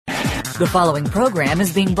The following program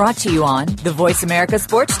is being brought to you on the Voice America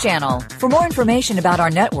Sports Channel. For more information about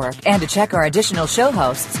our network and to check our additional show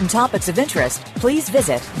hosts and topics of interest, please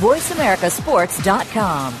visit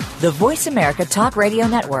voiceamericasports.com. The Voice America Talk Radio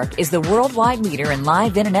Network is the worldwide leader in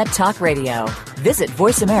live Internet talk radio. Visit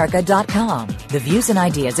voiceamerica.com. The views and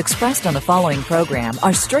ideas expressed on the following program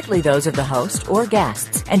are strictly those of the host or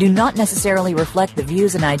guests and do not necessarily reflect the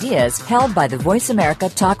views and ideas held by the Voice America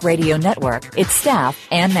Talk Radio Network, its staff,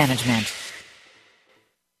 and management.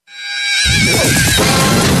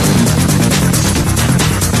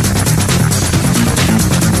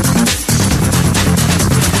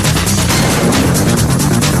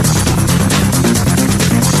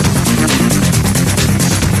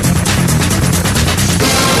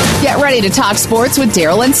 Get ready to talk sports with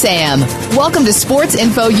Daryl and Sam. Welcome to Sports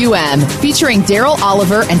Info U.M. featuring Daryl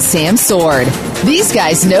Oliver and Sam Sword. These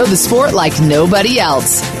guys know the sport like nobody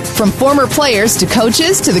else. From former players to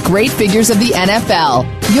coaches to the great figures of the NFL,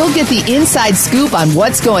 you'll get the inside scoop on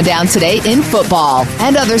what's going down today in football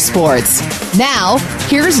and other sports. Now,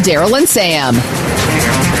 here's Daryl and Sam.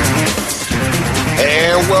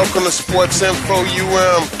 And welcome to Sports Info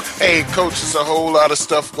U.M. Hey, Coach, there's a whole lot of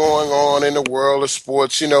stuff going on in the world of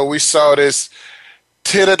sports. You know, we saw this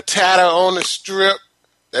titter-tatter on the strip,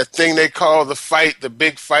 that thing they call the fight, the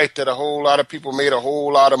big fight that a whole lot of people made a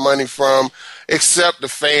whole lot of money from, except the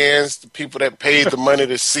fans, the people that paid the money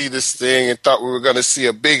to see this thing and thought we were going to see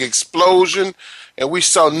a big explosion. And we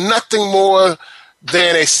saw nothing more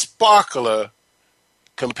than a sparkler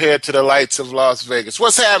compared to the lights of Las Vegas.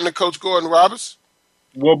 What's happening, Coach Gordon Roberts?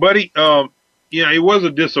 Well, buddy, yeah, it was a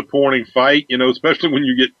disappointing fight, you know, especially when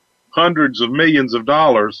you get hundreds of millions of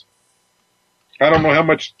dollars. I don't know how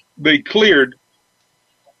much they cleared,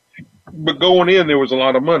 but going in, there was a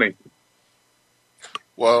lot of money.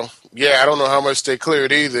 Well, yeah, I don't know how much they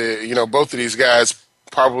cleared either. You know, both of these guys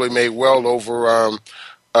probably made well over,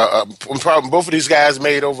 both of these guys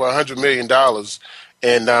made over $100 million.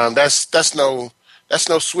 And that's no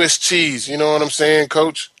Swiss cheese. You know what I'm saying,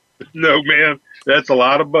 Coach? No, man. That's a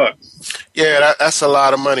lot of bucks. Yeah, that's a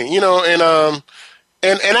lot of money. You know, and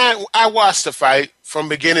I watched the fight from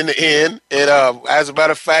beginning to end. And as a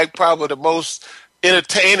matter of fact, probably the most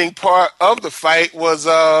entertaining part of the fight was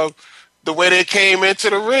the way they came into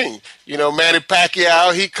the ring. You know, Manny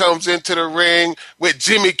Pacquiao, he comes into the ring with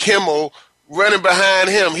Jimmy Kimmel running behind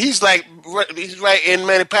him. He's right in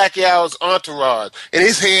Manny Pacquiao's entourage, and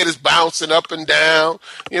his head is bouncing up and down.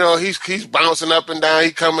 You know, he's bouncing up and down.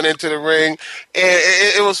 He coming into the ring, and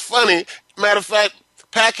it was funny. Matter of fact,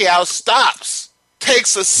 Pacquiao stops,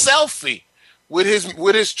 takes a selfie with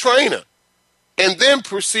his trainer, and then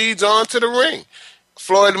proceeds on to the ring.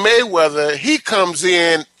 Floyd Mayweather, he comes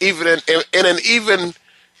in even in an even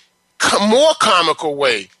more comical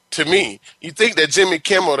way. To me, you think that Jimmy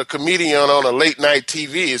Kimmel, the comedian on a late-night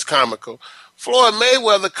TV, is comical. Floyd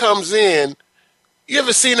Mayweather comes in. You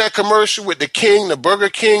ever seen that commercial with the King, the Burger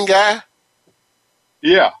King guy?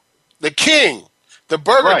 Yeah. The King, the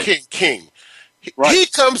Burger King. He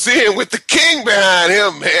comes in with the King behind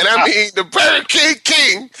him, man. I mean, the Burger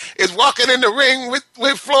King is walking in the ring with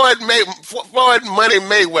Floyd Money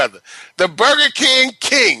Mayweather. The Burger King.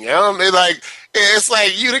 It's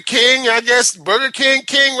like you the king, I guess Burger King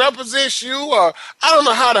represents you, or I don't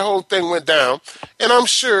know how the whole thing went down. And I'm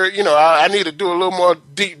sure, you know, I need to do a little more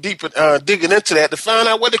deeper digging into that to find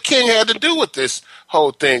out what the king had to do with this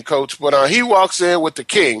whole thing, Coach. But he walks in with the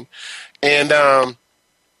king, and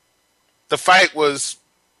the fight was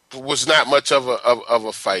not much of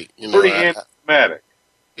a fight. You know, pretty anticlimactic.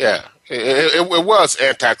 Yeah, it was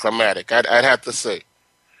anticlimactic. I'd have to say.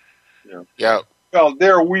 Yeah. Well,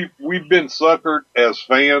 we've been suckered as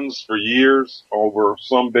fans for years over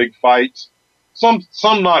some big fights, some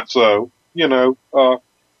not so. You know,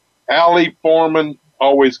 Ali Foreman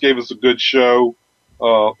always gave us a good show.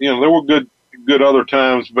 You know, there were good other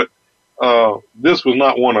times, but this was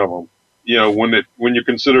not one of them. You know, when you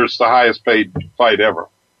consider it's the highest paid fight ever.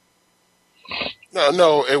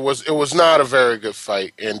 No, it was not a very good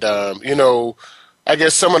fight, and you know, I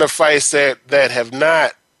guess some of the fights that have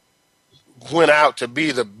not went out to be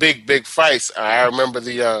the big fights. I remember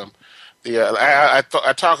I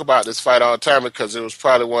talk about this fight all the time because it was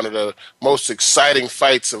probably one of the most exciting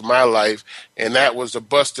fights of my life, and that was the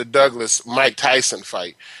Buster Douglas Mike Tyson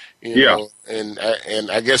fight. You know, and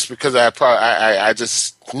I guess because I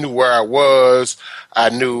just knew where I was, I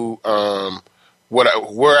knew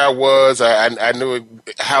where I was, I knew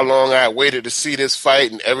how long I waited to see this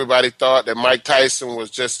fight, and everybody thought that Mike Tyson was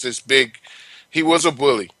just this big. He was a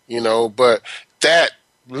bully, you know, but that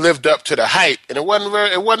lived up to the hype, and it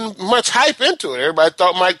wasn't much hype into it. Everybody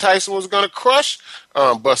thought Mike Tyson was going to crush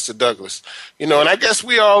Buster Douglas, and I guess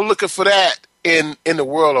we all looking for that in the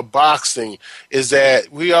world of boxing. Is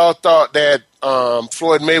that we all thought that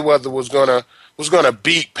Floyd Mayweather was gonna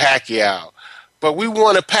beat Pacquiao. But we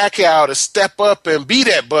wanted Pacquiao to step up and be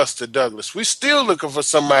that Buster Douglas. We still looking for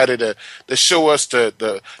somebody to show us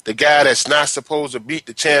the guy that's not supposed to beat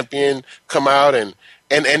the champion come out and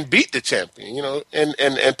beat the champion, And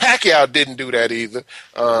Pacquiao didn't do that either.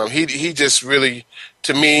 He just really,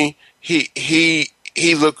 to me, he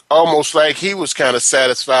looked almost like he was kind of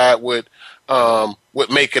satisfied with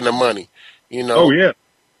making the money, Oh yeah.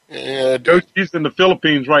 Yeah, Coach, he's in the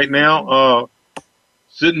Philippines right now,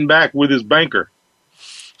 sitting back with his banker.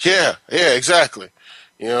 Yeah, exactly.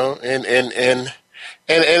 And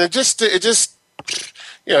it just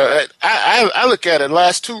I look at it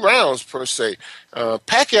last two rounds per se.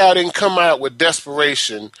 Pacquiao didn't come out with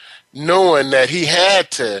desperation, knowing that he had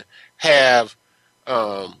to have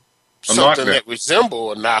something that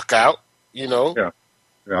resembled a knockout. Yeah.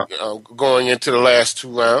 Going into the last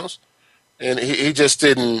two rounds, and he just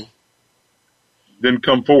didn't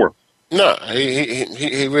come forth. No,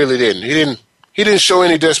 he really didn't. He didn't show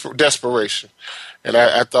any desperation, and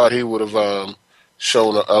I thought he would have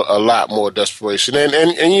shown a lot more desperation. And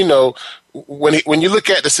when you look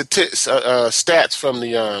at the stats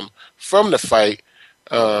from the fight,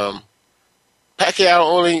 Pacquiao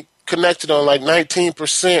only connected on like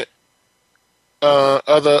 19%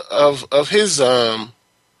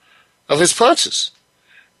 of his punches.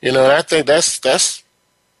 And I think that's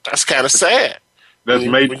kind of sad. That's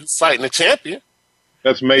major. When you're fighting a champion.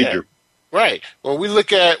 That's major. Yeah. Right. When we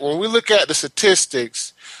look at the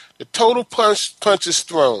statistics, the total punches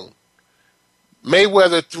thrown,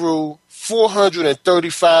 Mayweather threw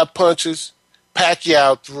 435 punches,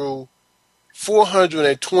 Pacquiao threw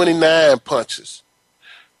 429 punches.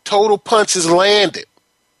 Total punches landed,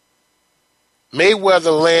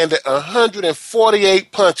 Mayweather landed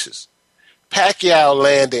 148 punches, Pacquiao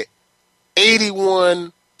landed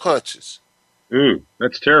 81 punches. Ooh,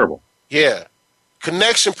 that's terrible. Yeah.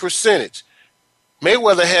 Connection percentage.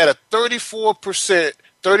 Mayweather had a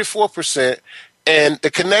 34%, and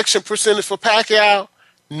the connection percentage for Pacquiao,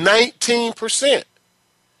 19%.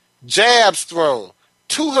 Jabs thrown,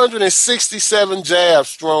 267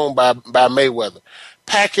 jabs thrown by Mayweather.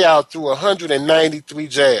 Pacquiao threw 193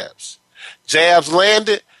 jabs. Jabs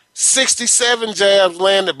landed, 67 jabs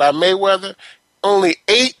landed by Mayweather. Only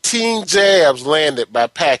 18 jabs landed by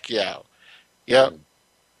Pacquiao. Yep.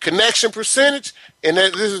 Connection percentage, and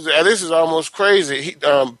this is almost crazy.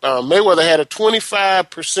 Mayweather had a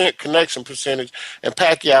 25% connection percentage, and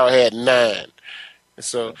Pacquiao had 9%.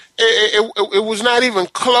 So it was not even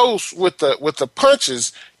close with the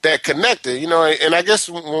punches that connected, And I guess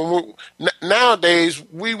nowadays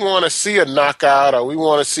we want to see a knockout, or we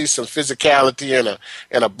want to see some physicality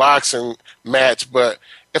in a boxing match. But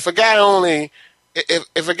if a guy only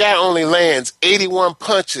lands 81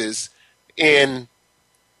 punches in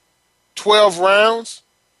 12 rounds,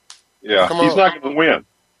 yeah, he's not going to win.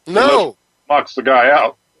 No, knocks the guy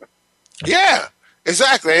out. Yeah.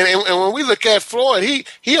 Exactly, and when we look at Floyd,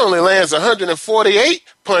 he only lands 148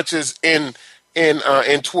 punches in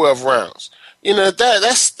 12 rounds.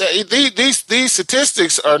 These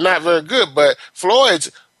statistics are not very good, but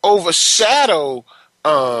Floyd's overshadow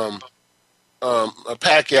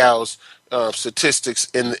Pacquiao's statistics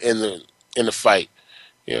in the fight.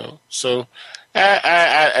 So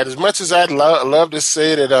I as much as I'd love to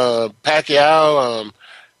say that Pacquiao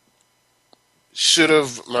should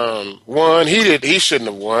have won. He shouldn't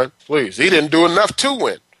have won. Please, he didn't do enough to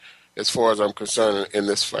win, as far as I'm concerned in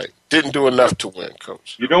this fight. Didn't do enough to win,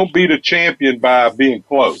 Coach. You don't beat a champion by being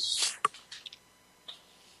close.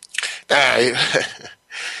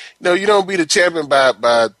 No, you don't beat a champion by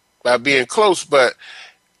being close. But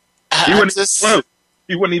he wasn't close.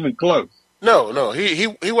 He wasn't even close. No, he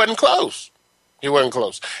wasn't close. He wasn't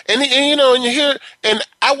close. And you hear, and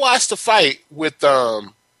I watched the fight with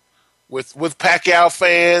Pacquiao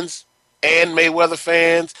fans and Mayweather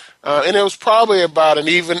fans, and it was probably about an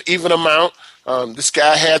even amount. This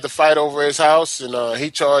guy had the fight over his house, and he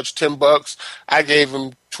charged $10. I gave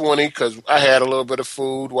him 20 because I had a little bit of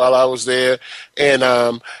food while I was there, and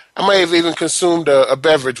I may have even consumed a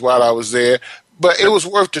beverage while I was there. But it was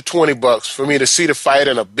worth the $20 for me to see the fight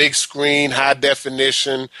in a big screen, high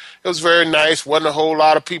definition. It was very nice. Wasn't a whole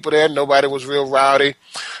lot of people there. Nobody was real rowdy.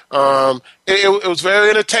 It was very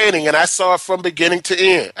entertaining, and I saw it from beginning to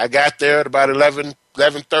end. I got there at about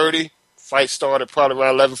 11:30. Fight started probably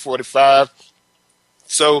around 11:45.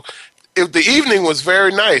 So the evening was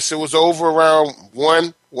very nice. It was over around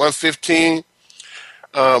 1:15.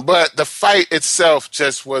 But the fight itself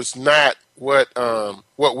just was not what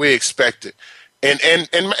we expected. And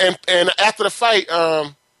after the fight,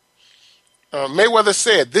 Mayweather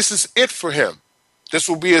said, "This is it for him. This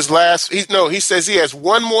will be his last." He says he has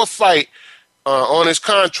one more fight on his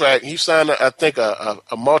contract. He signed, I think, a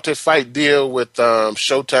multi-fight deal with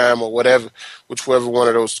Showtime or whatever, whichever one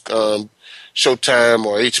of those, Showtime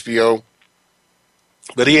or HBO.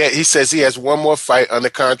 But he says he has one more fight under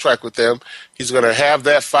contract with them. He's going to have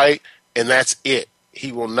that fight, and that's it.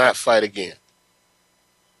 He will not fight again.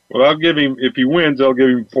 Well, I'll give him, if he wins, I'll give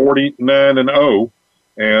him 49-0.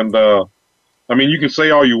 And, I mean, you can say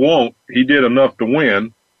all you want. He did enough to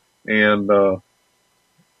win and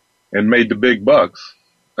made the big bucks.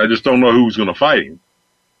 I just don't know who's going to fight him.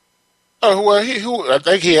 Oh, well, I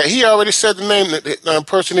think he already said the name of the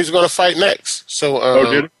person he's going to fight next.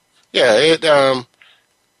 So, did he? Yeah,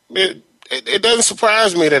 it doesn't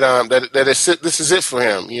surprise me that this is it for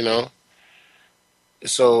him, you know.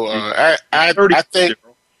 So I think.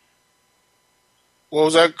 What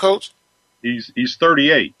was that, Coach? He's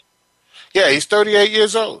 38. Yeah, he's 38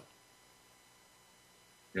 years old.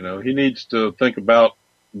 You know, he needs to think about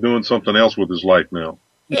doing something else with his life now.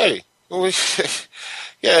 Hey,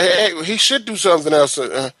 yeah, he should do something else.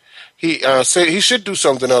 He said he should do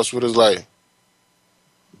something else with his life.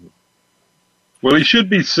 Well, he should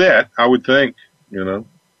be set, I would think, you know.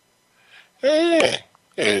 Yeah.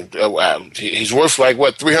 He's worth like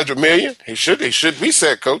what, $300 million? He should be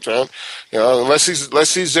set, Coach. You know, unless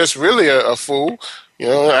he's just really a fool. You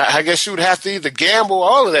know, I guess you would have to either gamble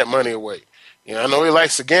all of that money away. You know, I know he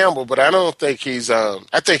likes to gamble, but I don't think he's. I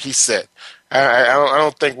think he's set. I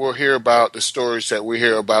don't think we'll hear about the stories that we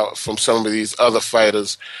hear about from some of these other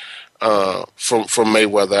fighters from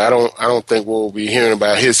Mayweather. I don't think we'll be hearing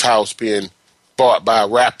about his house being bought by a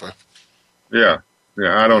rapper. Yeah,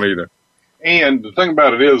 I don't either. And the thing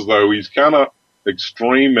about it is, though, he's kind of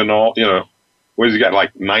extreme and all, you know, what has he got,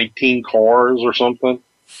 like 19 cars or something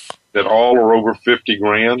that all are over 50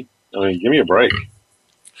 grand? I mean, give me a break.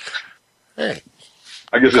 Hey.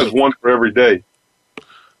 I guess it's one for every day.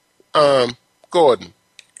 Gordon.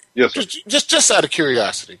 Yes, sir. Just out of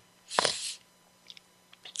curiosity, if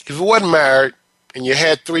you wasn't married and you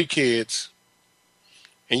had 3 kids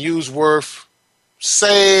and you was worth,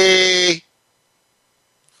 say,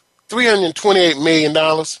 $328 million.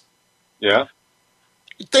 Yeah.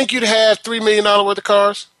 You think you'd have $3 million worth of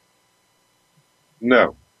cars?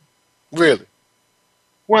 No. Really?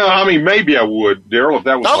 Well, I mean, maybe I would, Daryl, if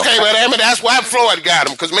that was okay. But I mean, that's why Floyd got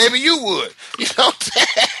him, because maybe you would. You know what I'm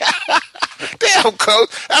saying? Damn, Coach.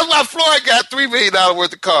 That's why Floyd got $3 million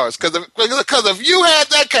worth of cars. Because if you had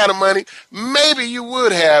that kind of money, maybe you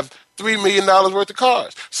would have $3 million worth of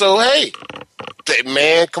cars. So, hey,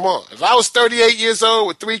 man, come on. If I was 38 years old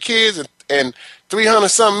with 3 kids and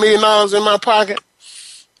 $300-something million in my pocket,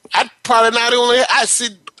 I'd probably not only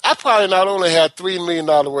have $3 million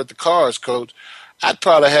worth of cars, Coach. I'd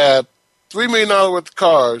probably have $3 million worth of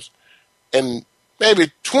cars and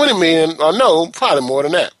maybe $20 million, or no, probably more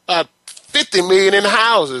than that, about $50 million in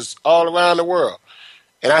houses all around the world.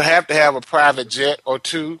 And I'd have to have a private jet or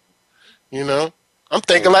 2, you know. I'm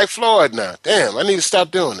thinking like Floyd now. Damn, I need to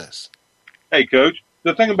stop doing this. Hey, Coach,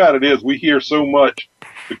 the thing about it is we hear so much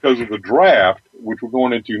because of the draft, which we're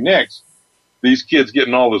going into next, these kids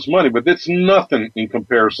getting all this money, but it's nothing in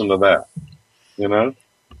comparison to that, you know.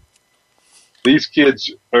 These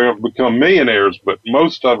kids have become millionaires, but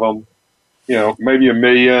most of them, you know, maybe $1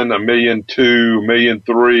 million, $1.2 million, $1.3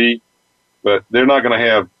 million, but they're not going to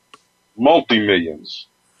have multi-millions.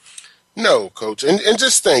 No, Coach. And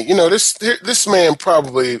just think, you know, this man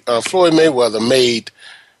probably, Floyd Mayweather, made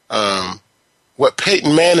what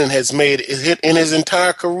Peyton Manning has made in his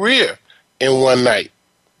entire career in one night.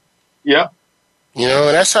 Yeah. You know,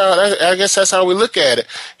 and I guess that's how we look at it.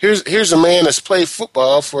 Here's a man that's played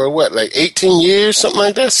football for what, like 18 years, something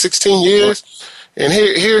like that, 16 years. And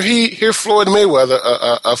here Floyd Mayweather,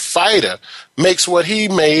 a fighter, makes what he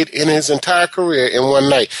made in his entire career in one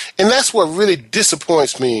night. And that's what really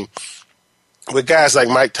disappoints me with guys like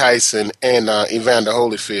Mike Tyson and Evander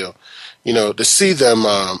Holyfield. You know, to see them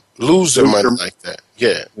lose their money like that.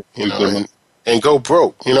 Yeah. You know, and go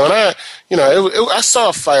broke. You know, and I saw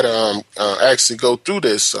a fighter actually go through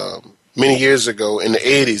this many years ago in the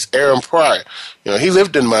 80s, Aaron Pryor. You know, he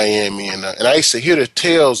lived in Miami, and I used to hear the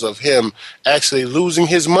tales of him actually losing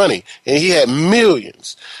his money, and he had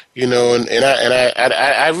millions. You know, and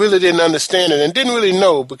I really didn't understand it and didn't really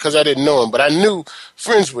know because I didn't know him, but I knew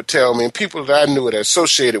friends would tell me and people that I knew that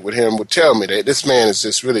associated with him would tell me that this man is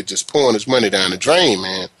just really just pouring his money down the drain,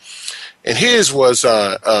 man. and his was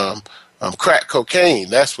crack cocaine.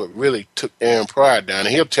 That's what really took Aaron Pryor down. And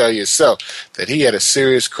he'll tell you himself that he had a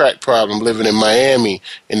serious crack problem living in Miami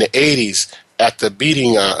in the 80s after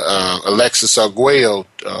beating Alexis Arguello,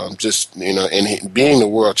 and being the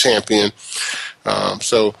world champion.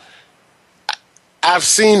 So I've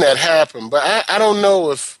seen that happen, but I don't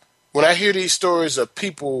know if when I hear these stories of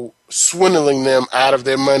people swindling them out of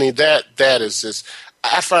their money, that is just,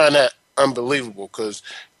 I find that unbelievable, because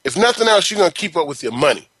if nothing else, you're going to keep up with your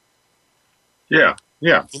money. Yeah.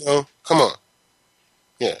 Come on.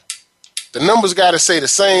 Yeah. The numbers got to say the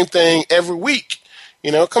same thing every week.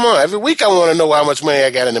 Come on. Every week I want to know how much money I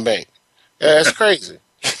got in the bank. That's crazy.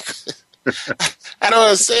 I don't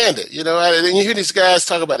understand it. And you hear these guys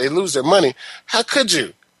talk about they lose their money. How could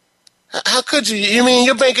you? How could you? You mean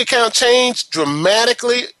your bank account changed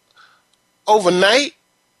dramatically overnight?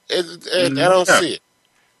 I don't see it.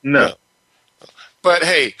 No. But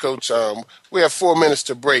hey, Coach, we have 4 minutes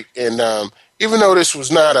to break, and even though this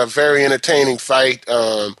was not a very entertaining fight,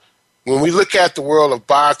 when we look at the world of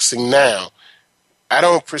boxing now, I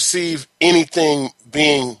don't perceive anything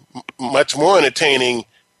being much more entertaining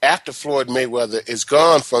after Floyd Mayweather is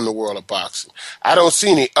gone from the world of boxing. I don't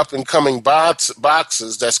see any up-and-coming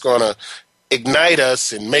boxers that's going to ignite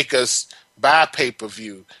us and make us buy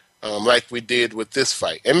pay-per-view like we did with this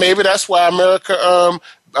fight. And maybe that's why America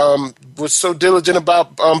was so diligent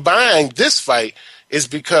about buying this fight, is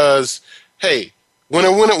because, hey, when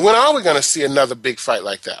are we going to see another big fight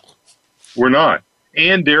like that one? We're not.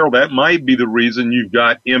 And, Daryl, that might be the reason you've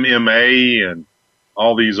got MMA and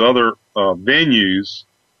all these other venues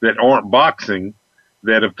that aren't boxing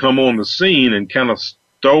that have come on the scene and kind of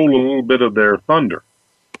stole a little bit of their thunder.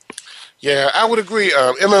 Yeah, I would agree.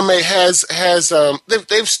 MMA has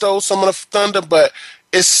they've stole some of the thunder, but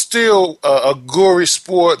it's still a gory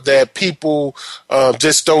sport that people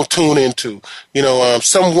just don't tune into.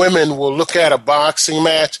 Some women will look at a boxing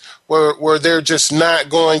match where they're just not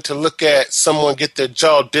going to look at someone get their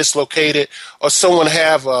jaw dislocated, or someone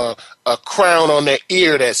have a crown on their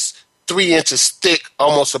ear that's 3 inches thick,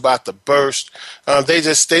 almost about to burst. They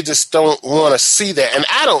just don't want to see that, and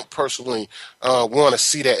I don't personally want to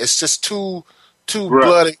see that. It's just too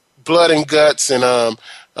Right. blood and guts, and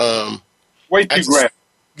Way too graphic.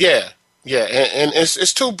 yeah, and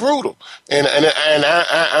it's too brutal, and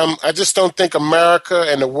I just don't think America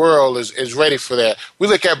and the world is ready for that. We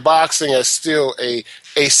look at boxing as still a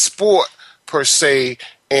sport per se,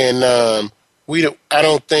 and I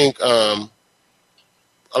don't think.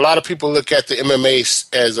 A lot of people look at the MMA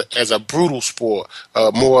as a brutal sport,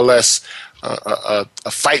 more or less a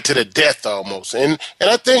fight to the death almost. And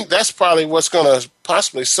I think that's probably what's going to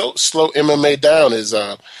possibly slow MMA down, is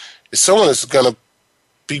someone is going to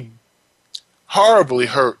be horribly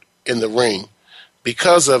hurt in the ring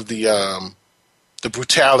because of the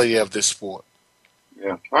brutality of this sport.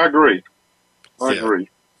 Yeah, I agree. I agree.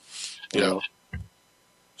 Yeah.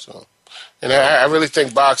 So. And I really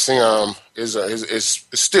think boxing is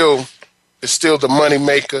still the money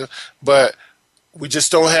maker, but we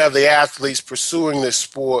just don't have the athletes pursuing this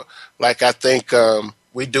sport like I think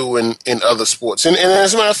we do in other sports. And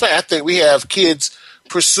as a matter of fact, I think we have kids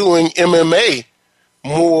pursuing MMA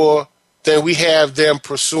more than we have them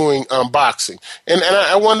pursuing boxing. And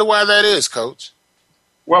I wonder why that is, Coach.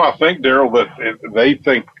 Well, I think, Daryl, that they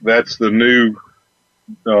think that's the new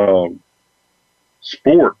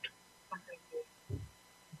sport.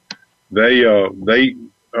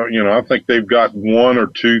 I think they've got one or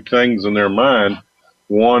two things in their mind.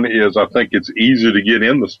 One is, I think it's easier to get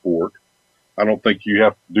in the sport. I don't think you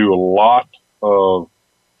have to do a lot of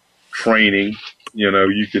training.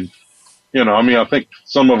 You can, I think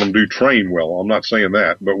some of them do train well. I'm not saying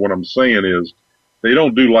that, but what I'm saying is they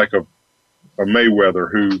don't do like a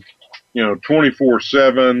Mayweather who,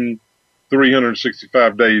 24/7,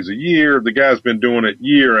 365 days a year. The guy's been doing it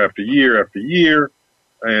year after year after year,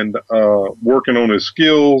 and working on his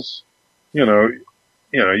skills.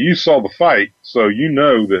 You saw the fight, so you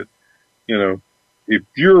know that, if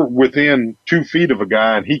you're within 2 feet of a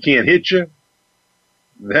guy and he can't hit you,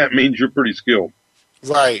 that means you're pretty skilled.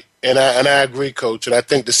 Right, and I agree, Coach. And I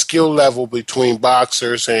think the skill level between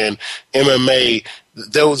boxers and MMA,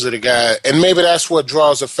 those are the guys. And maybe that's what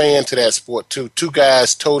draws a fan to that sport, too. Two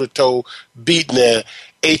guys toe-to-toe beating their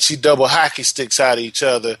HE double hockey sticks out of each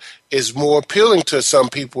other is more appealing to some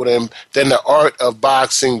people than the art of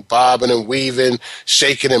boxing, bobbing and weaving,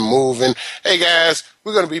 shaking and moving. Hey, guys,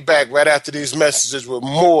 we're going to be back right after these messages with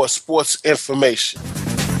more sports information.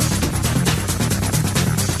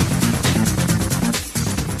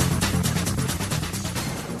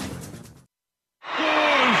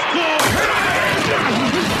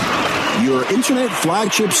 your internet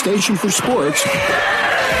flagship station for sports.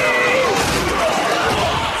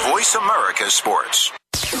 Voice America Sports.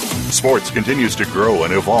 Sports continues to grow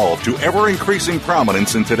and evolve to ever-increasing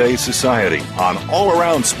prominence in today's society. On All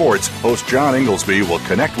Around Sports, host John Inglesby will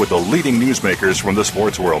connect with the leading newsmakers from the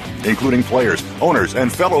sports world, including players, owners, and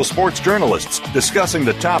fellow sports journalists, discussing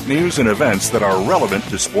the top news and events that are relevant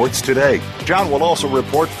to sports today. John will also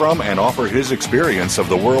report from and offer his experience of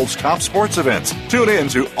the world's top sports events. Tune in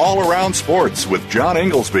to All Around Sports with John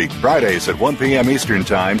Inglesby, Fridays at 1 p.m. Eastern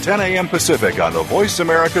Time, 10 a.m. Pacific on the Voice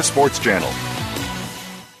America Sports Channel.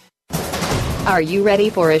 Are you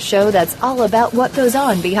ready for a show that's all about what goes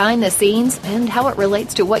on behind the scenes and how it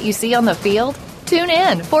relates to what you see on the field? Tune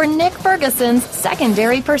in for Nick Ferguson's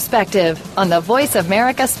Secondary Perspective on the Voice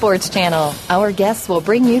America Sports Channel. Our guests will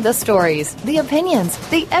bring you the stories, the opinions,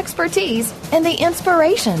 the expertise, and the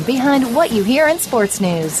inspiration behind what you hear in sports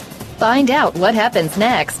news. Find out what happens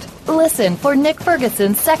next. Listen for Nick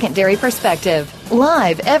Ferguson's Secondary Perspective,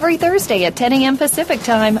 live every Thursday at 10 a.m. Pacific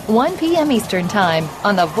Time, 1 p.m. Eastern Time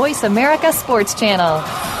on the Voice America Sports Channel.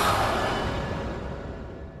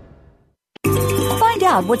 Find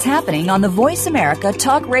out what's happening on the Voice America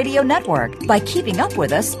Talk Radio Network by keeping up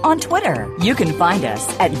with us on Twitter. You can find us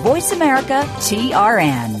at Voice America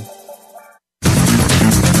TRN.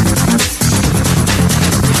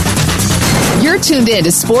 You're tuned in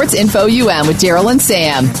to Sports Info U.M. with Daryl and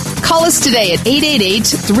Sam. Call us today at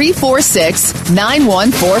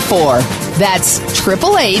 888-346-9144. That's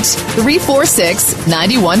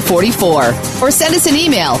 888-346-9144. Or send us an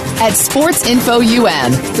email at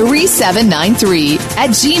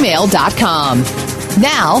sportsinfoum3793@gmail.com.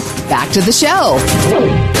 Now, back to the show.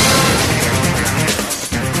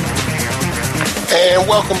 And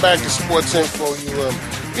welcome back to Sports Info U.M.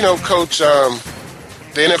 You know, Coach, the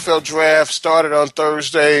NFL draft started on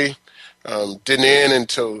Thursday, didn't end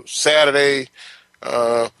until Saturday.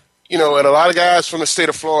 You know, and a lot of guys from the state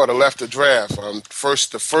of Florida left the draft.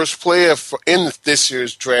 The first player in this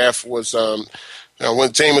year's draft was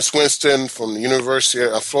Jameis Winston from the University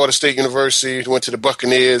of Florida State University. He went to the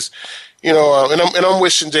Buccaneers. You know, and I'm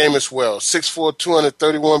wishing Jameis well. 6'4",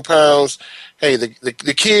 231 pounds. Hey,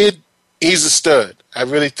 the kid, he's a stud. I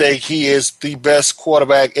really think he is the best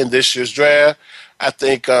quarterback in this year's draft. I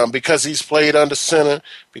think because he's played under center,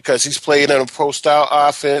 because he's played in a pro-style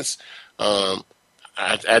offense,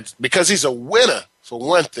 because he's a winner, for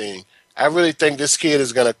one thing, I really think this kid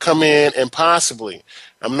is going to come in and possibly,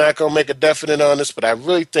 I'm not going to make a definite on this, but I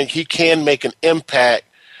really think he can make an impact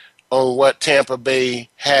on what Tampa Bay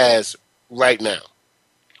has right now.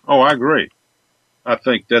 Oh, I agree. I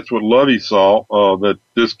think that's what Lovey saw, that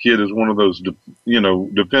this kid is one of those,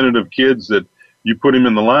 definitive kids that you put him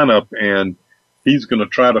in the lineup and he's going to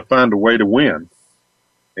try to find a way to win.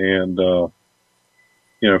 And,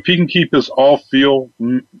 if he can keep his off-field,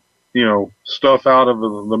 stuff out of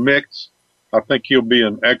the mix, I think he'll be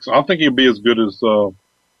I think he'll be as good as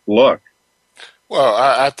Luck. Well,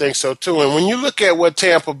 I think so too. And when you look at what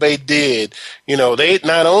Tampa Bay did, they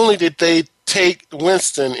not only did they take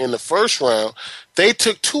Winston in the first round, they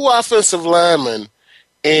took 2 offensive linemen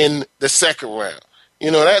in the second round.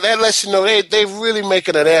 That lets you know they really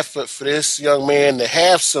making an effort for this young man to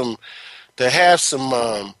have some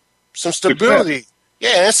stability. Success.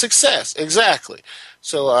 Yeah, and success. Exactly.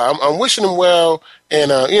 So I'm wishing him well.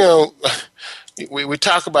 And we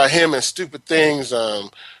talk about him and stupid things. I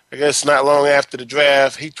guess not long after the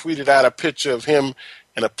draft, he tweeted out a picture of him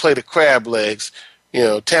and a plate of crab legs.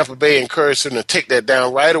 Tampa Bay encouraged him to take that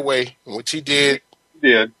down right away, which he did. He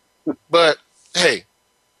did. But hey.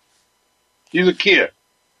 He's a kid.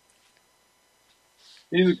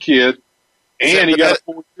 And he got a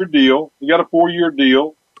 4-year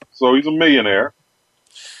deal. So he's a millionaire.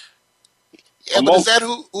 Yeah, but is that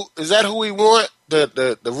who we want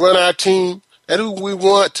to run our team? That who we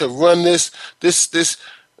want to run this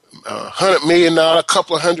 $100 million,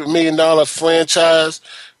 couple of $100 million franchise?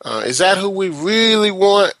 Is that who we really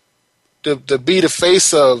want to be the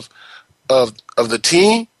face of the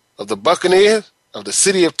team, of the Buccaneers, of the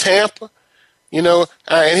city of Tampa? And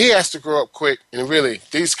he has to grow up quick. And really,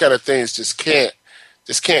 these kind of things just can't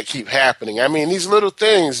keep happening. I mean, these little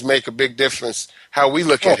things make a big difference how we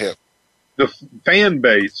look at him. The fan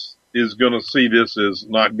base is going to see this as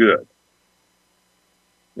not good.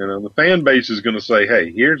 The fan base is going to say,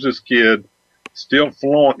 hey, here's this kid still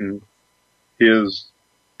flaunting his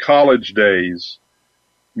college days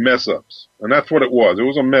mess-ups. And that's what it was. It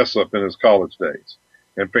was a mess-up in his college days.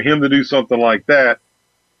 And for him to do something like that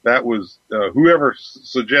was whoever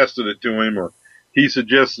suggested it to him or he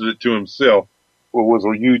suggested it to himself was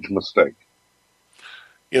a huge mistake.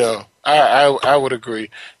 I would agree.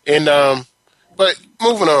 And but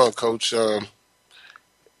moving on, Coach.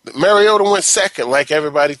 Mariota went second, like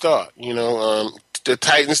everybody thought. The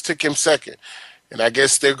Titans took him second, and I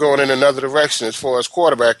guess they're going in another direction as far as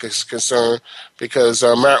quarterback is concerned, because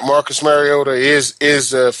Marcus Mariota is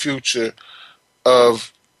the future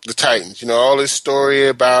of the Titans. All this story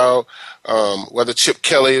about whether Chip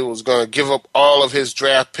Kelly was going to give up all of his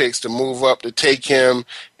draft picks to move up to take him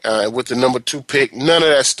with the number 2 pick. None of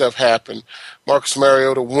that stuff happened. Marcus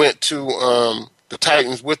Mariota went to the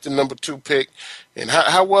Titans with the number 2 pick. And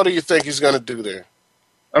how well do you think he's going to do there?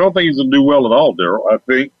 I don't think he's going to do well at all, Daryl. I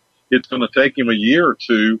think it's going to take him a year or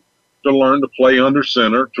two to learn to play under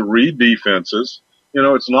center, to read defenses.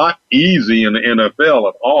 It's not easy in the NFL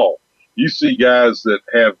at all. You see guys that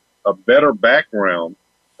have a better background.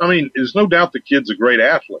 I mean, there's no doubt the kid's a great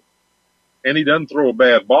athlete, and he doesn't throw a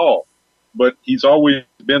bad ball, but he's always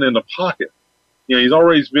been in the pocket. He's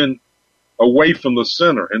always been away from the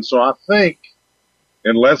center. And so I think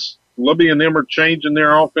unless Libby and them are changing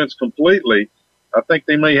their offense completely, I think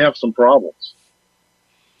they may have some problems.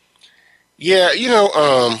 Yeah,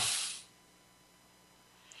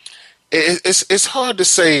 it's hard to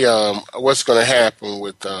say what's going to happen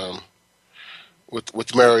with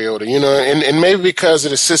Mariota, and maybe because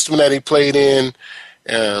of the system that he played in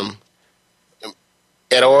at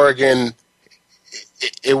Oregon,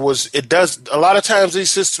 it does a lot of times these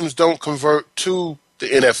systems don't convert to the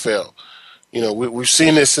NFL. We've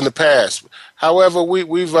seen this in the past. However,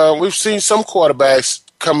 we've seen some quarterbacks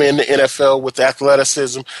come in the NFL with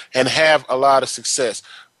athleticism and have a lot of success.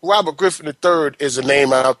 Robert Griffin III is a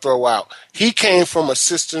name I'll throw out. He came from a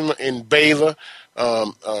system in Baylor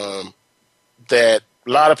that a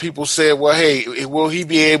lot of people said, well, hey, will he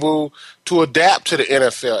be able to adapt to the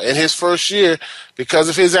NFL? In his first year, because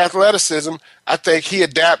of his athleticism, I think he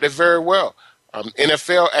adapted very well.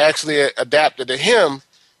 NFL actually adapted to him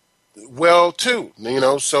well too,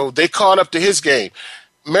 so they caught up to his game.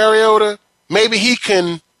 Mariota, maybe he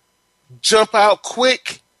can jump out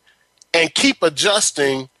quick and keep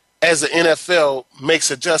adjusting as the NFL makes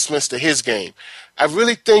adjustments to his game. I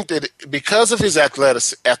really think that because of his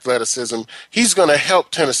athleticism, he's going to help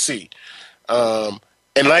Tennessee. And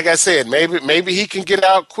like I said, maybe he can get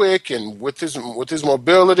out quick, and with his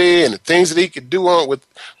mobility and the things that he could do with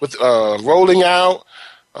rolling out.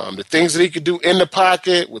 The things that he could do in the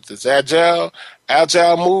pocket with his agile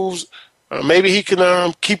moves, maybe he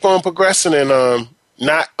can keep on progressing and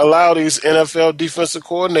not allow these NFL defensive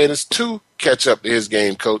coordinators to catch up to his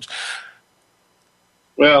game, Coach.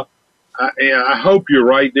 Well, I hope you're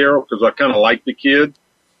right, Daryl, because I kind of like the kid,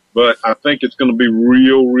 but I think it's going to be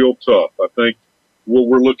real, real tough. I think what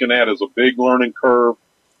we're looking at is a big learning curve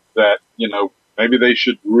that, maybe they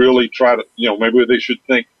should really try to, maybe they should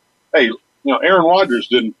think, hey, Aaron Rodgers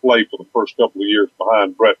didn't play for the first couple of years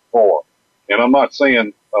behind Brett Favre. And I'm not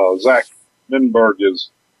saying Zach Minberg is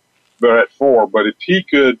Brett Favre, but if he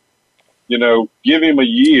could, give him a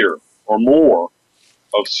year or more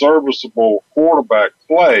of serviceable quarterback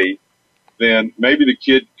play, then maybe the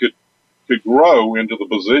kid could grow into the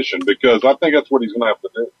position, because I think that's what he's going to have to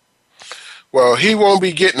do. Well, he won't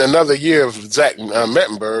be getting another year of Zach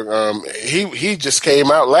Mettenberg. He just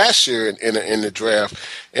came out last year in the draft,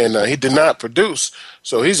 and he did not produce.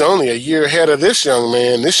 So he's only a year ahead of this young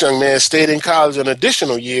man. This young man stayed in college an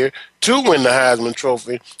additional year to win the Heisman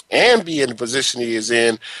Trophy and be in the position he is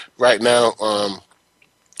in right now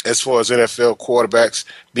as far as NFL quarterbacks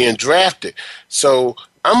being drafted. So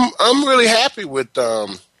I'm really happy with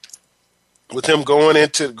him going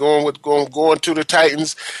to the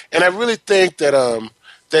Titans, and I really think that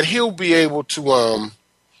that he'll be able to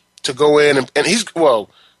go in and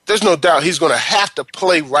there's no doubt he's going to have to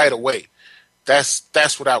play right away.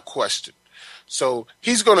 That's without question. So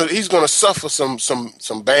he's gonna suffer some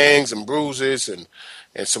bangs and bruises and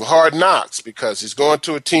some hard knocks, because he's going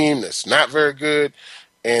to a team that's not very good,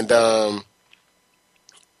 and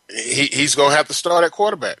he's going to have to start at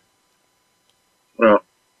quarterback. Well,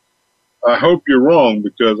 I hope you're wrong,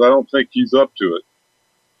 because I don't think he's up to it.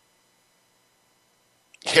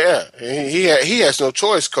 Yeah, he has no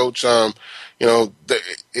choice, Coach. They're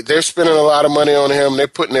spending a lot of money on him. They're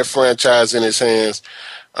putting their franchise in his hands.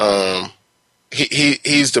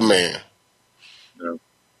 He's the man. Yeah.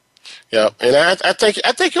 Yep, and I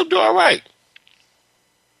think he'll do all right.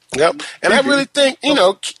 Yep, and I really think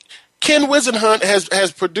Ken Wisenhunt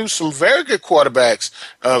has produced some very good quarterbacks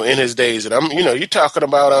in his days, and you're talking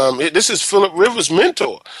about this is Phillip Rivers'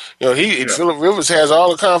 mentor. Phillip Rivers has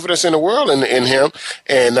all the confidence in the world in him,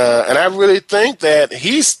 and I really think that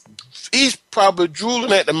he's he's probably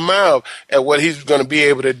drooling at the mouth at what he's going to be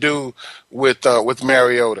able to do with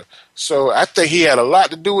Mariota. So I think he had a lot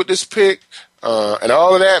to do with this pick. And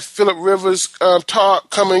all of that Phillip Rivers talk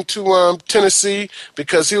coming to Tennessee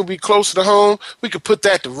because he'll be closer to home, we could put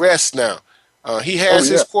that to rest now. He has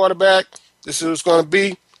his quarterback. This is who it's going to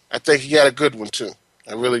be. I think he got a good one, too.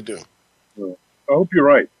 I really do. I hope you're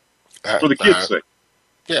right. For the kids' sake.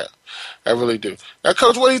 Yeah, I really do. Now,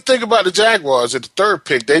 Coach, what do you think about the Jaguars at the third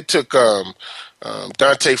pick? They took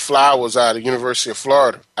Dante Flowers out of University of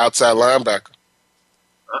Florida, outside linebacker.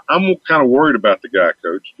 I'm kind of worried about the guy,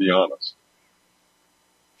 Coach, to be honest.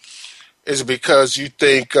 Is it because you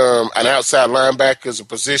think an outside linebacker is a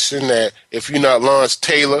position that if you're not Lawrence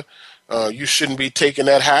Taylor, you shouldn't be taking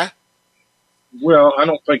that high? Well, I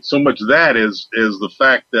don't think so much that is the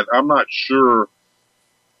fact that I'm not sure.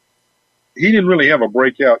 He didn't really have a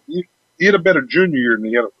breakout. He had a better junior year than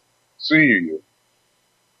he had a senior year.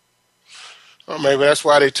 Well, maybe that's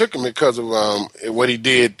why they took him, because of what he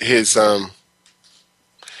did his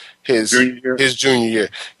junior year.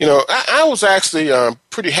 You know, I was actually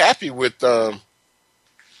pretty happy with the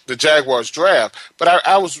Jaguars draft, but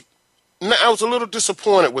I was a little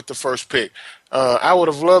disappointed with the first pick. I would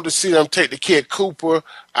have loved to see them take the kid Cooper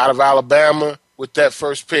out of Alabama with that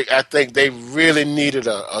first pick. I think they really needed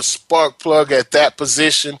a spark plug at that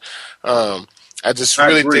position. I just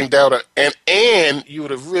really think that would have, and you would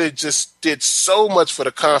have really just did so much for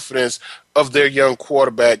the confidence of their young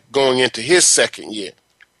quarterback going into his second year.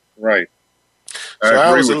 Right. So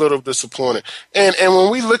I was a little disappointed. And when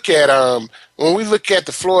we look at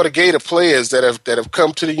the Florida Gator players that have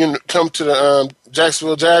come to the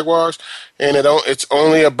Jacksonville Jaguars, and it's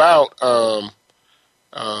only about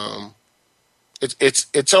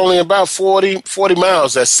it's only about 40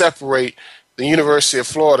 miles that separate the University of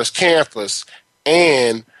Florida's campus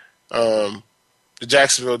and the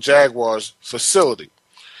Jacksonville Jaguars facility.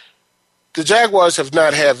 The Jaguars have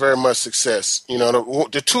not had very much success. You know,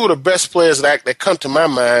 the two of the best players that come to my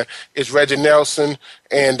mind is Reggie Nelson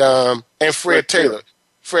and Fred Taylor.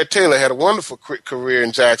 Fred Taylor had a wonderful career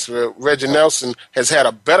in Jacksonville. Reggie Nelson has had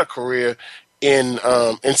a better career in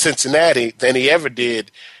Cincinnati than he ever did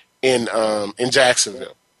in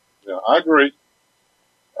Jacksonville. Yeah, I agree.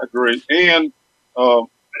 And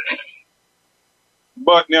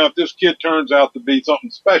but now if this kid turns out to be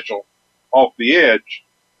something special off the edge,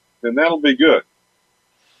 then that'll be good.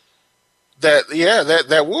 That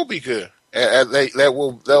will be good. That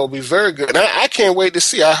will be very good. And I can't wait to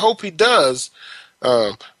see. I hope he does.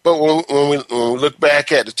 But when we look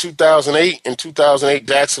back at the 2008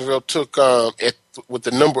 Jacksonville took with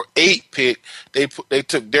the number 8 pick, they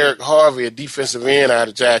took Derek Harvey, a defensive end out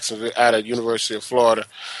of Jacksonville, out of University of Florida.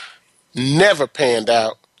 Never panned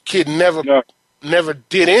out. Kid never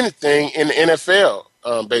did anything in the NFL.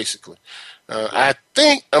 Basically.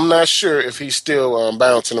 I'm not sure if he's still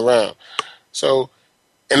bouncing around. So,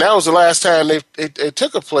 and that was the last time they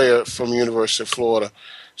took a player from University of Florida.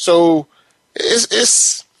 So,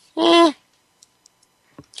 it's we'll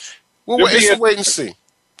wait and see.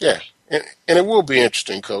 Yeah, and it will be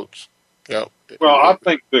interesting, Coach. Yeah. Well, I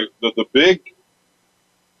think the big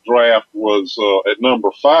draft was at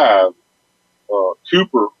number 5.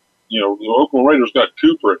 Cooper. You know, the Oakland Raiders got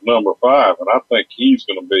Cooper at number 5, and I think he's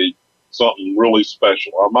going to be something really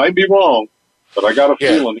special. I might be wrong, but I got a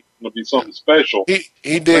feeling he's going to be something special.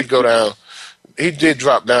 He did go down. He did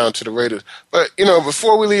drop down to the Raiders. But, you know,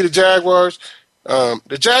 before we leave the Jaguars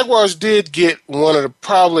did get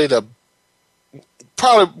probably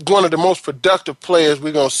one of the most productive players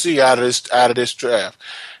we're going to see out of this draft.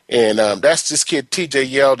 And that's this kid T.J.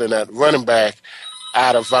 Yeldon, that running back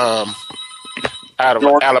out of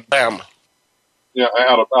Alabama. Yeah,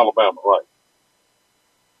 out of Alabama, right.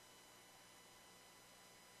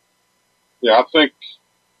 Yeah, I think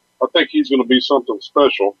he's going to be something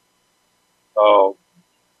special.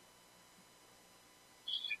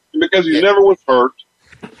 Because he never was hurt.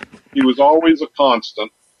 He was always a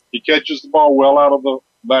constant. He catches the ball well out of the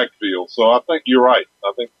backfield. So I think you're right.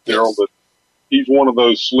 I think, Daryl, that he's one of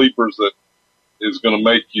those sleepers that is going to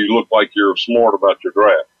make you look like you're smart about your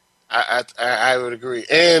draft. I would agree.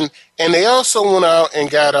 And they also went out and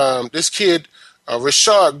got this kid,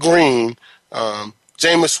 Rashard Green,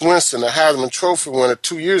 Jameis Winston, a Heisman Trophy winner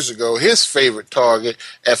 2 years ago, his favorite target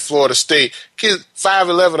at Florida State. Kid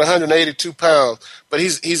 5'11", 182 pounds, but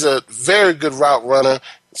he's a very good route runner,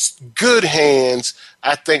 good hands.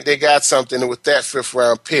 I think they got something with that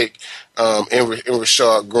 5th-round pick in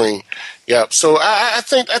Rashard Green. Yep. So I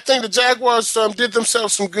think the Jaguars did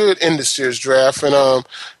themselves some good in this year's draft, and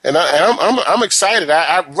I'm excited.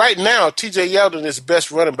 Right now, T.J. Yeldon is the best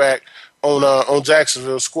running back on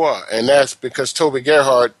Jacksonville's squad, and that's because Toby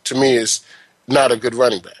Gerhardt to me is not a good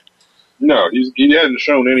running back. No, he hasn't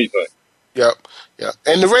shown anything. Yep.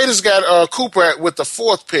 And the Raiders got Cooper with the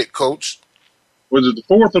 4th pick, Coach. Was it the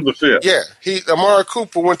 4th or the 5th? Yeah, Amari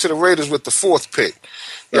Cooper went to the Raiders with the 4th pick.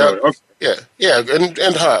 Yep. Okay. Yeah,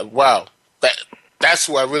 and wow, that's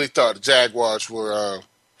who I really thought the Jaguars was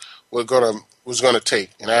gonna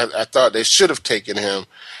take, and I thought they should have taken him,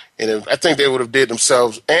 and I think they would have did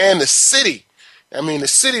themselves and the city. I mean, the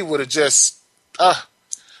city would have just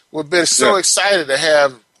would have been so excited to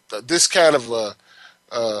have this kind of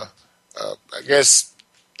I guess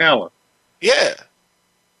talent. Yeah,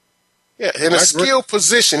 in a skill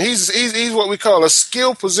position. He's what we call a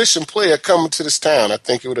skill position player coming to this town. I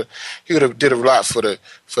think he would have did a lot for the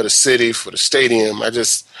city, for the stadium.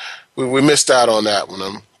 We missed out on that one.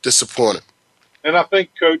 I'm disappointed. And I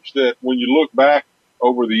think, Coach, that when you look back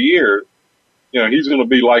over the years, he's going to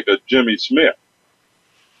be like a Jimmy Smith.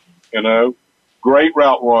 Great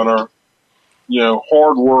route runner,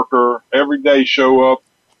 hard worker, every day show up,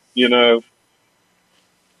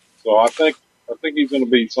 So I think he's going to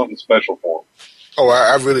be something special for him. Oh,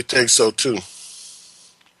 I really think so too.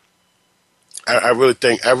 I really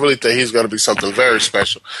think he's going to be something very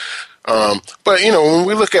special. But when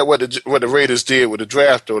we look at what the Raiders did with the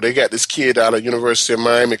draft, though, they got this kid out of University of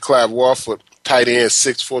Miami, Clive Warford, tight end,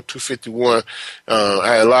 6'4", 251.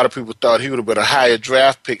 A lot of people thought he would have been a higher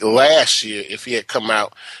draft pick last year if he had come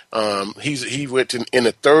out. He went in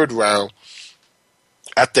the 3rd round.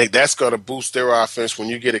 I think that's going to boost their offense when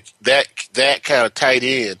you get that kind of tight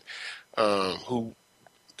end. Who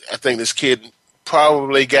I think this kid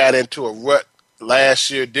probably got into a rut last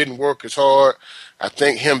year, didn't work as hard. I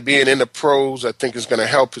think him being in the pros, I think is going to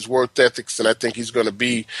help his work ethics, and I think he's going to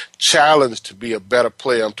be challenged to be a better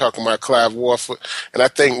player. I'm talking about Clive Warford, and I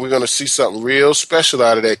think we're going to see something real special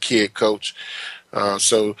out of that kid, Coach.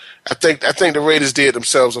 So I think the Raiders did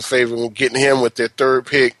themselves a favor in getting him with their 3rd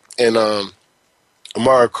pick and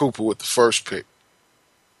Amari Cooper with the 1st pick.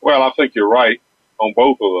 Well, I think you're right on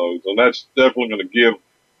both of those, and that's definitely going to give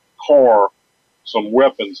Carr some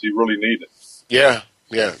weapons he really needed. Yeah,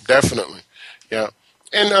 definitely. Yeah.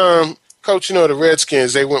 And, Coach, the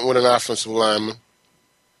Redskins, they went with an offensive lineman.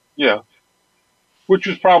 Yeah, which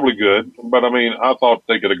was probably good. But, I thought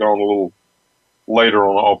they could have gone a little later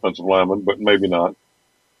on the offensive lineman, but maybe not.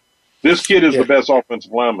 This kid is the best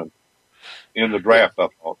offensive lineman in the draft, I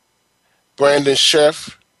thought. Brandon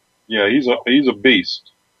Scherff. Yeah, he's a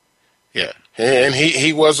beast. Yeah, and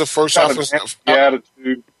he was the first offensive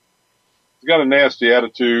attitude. He's got a nasty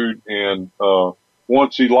attitude, and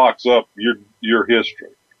once he locks up, you're history.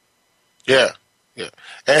 Yeah,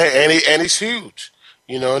 and he's huge.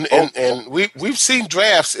 And we've seen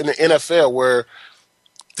drafts in the NFL where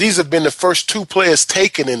these have been the first 2 players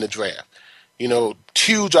taken in the draft.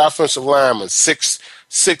 Huge offensive linemen, 6'6",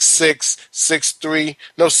 6'3", 6'6",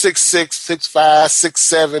 6'5",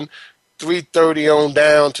 6'7", 330 on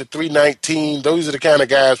down to 319. Those are the kind of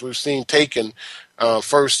guys we've seen taken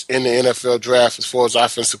first in the NFL draft as far as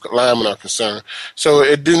offensive linemen are concerned. So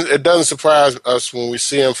it doesn't surprise us when we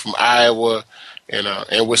see them from Iowa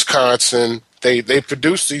and Wisconsin. They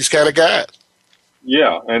produce these kind of guys.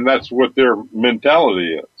 Yeah, and that's what their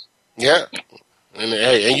mentality is. Yeah.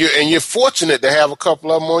 And you're fortunate to have a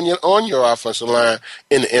couple of them on your offensive line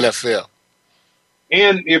in the NFL.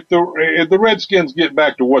 And if the Redskins get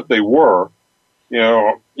back to what they were,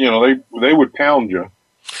 they would pound you,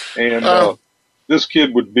 and this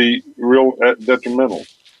kid would be real detrimental.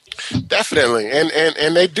 Definitely,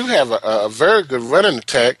 and they do have a very good running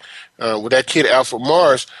attack with that kid Alfred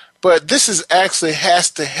Morris. But this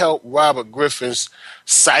has to help Robert Griffin's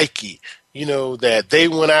psyche. That they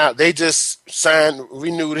went out, they just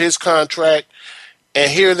renewed his contract, and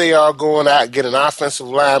here they are going out and get an offensive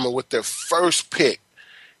lineman with their 1st pick.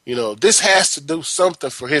 This has to do something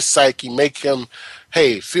for his psyche, make him,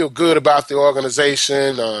 feel good about the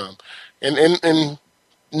organization, and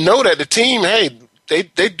know that the team,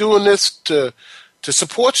 they doing this to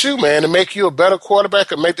support you, man, and make you a better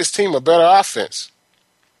quarterback and make this team a better offense.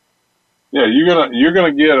 Yeah, you're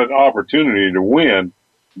gonna get an opportunity to win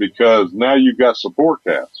because now you've got support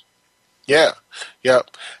cast. Yeah.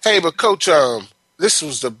 Hey, but Coach, this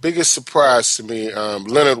was the biggest surprise to me.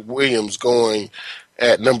 Leonard Williams going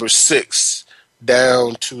at number 6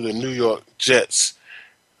 down to the New York Jets.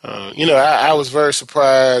 I was very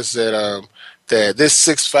surprised that this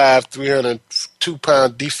 6'5",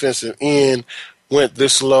 302-pound defensive end went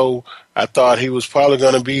this low. I thought he was probably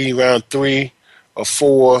going to be around 3 or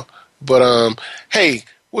 4. But,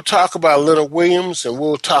 We'll talk about Leonard Williams, and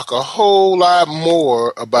we'll talk a whole lot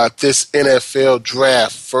more about this NFL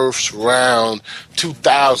draft first round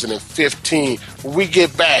 2015 when we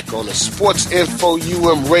get back on the Sports Info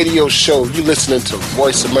UM radio show. You're listening to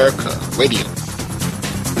Voice America Radio.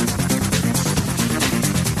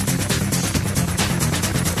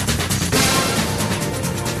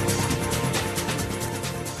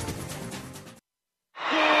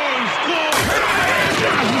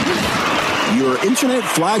 Your internet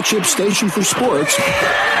flagship station for sports.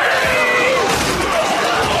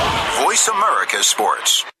 Voice America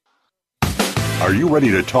Sports. Are you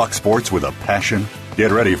ready to talk sports with a passion?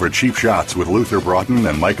 Get ready for Cheap Shots with Luther Broughton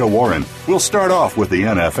and Micah Warren. We'll start off with the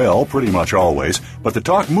NFL pretty much always, but the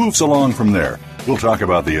talk moves along from there. We'll talk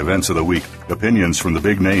about the events of the week, opinions from the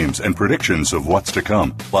big names, and predictions of what's to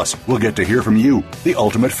come. Plus, we'll get to hear from you, the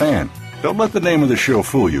ultimate fan. Don't let the name of the show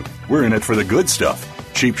fool you. We're in it for the good stuff.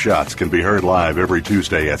 Cheap Shots can be heard live every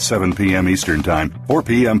Tuesday at 7 p.m. Eastern Time, 4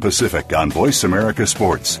 p.m. Pacific on Voice America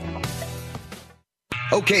Sports.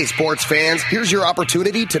 Okay, sports fans, here's your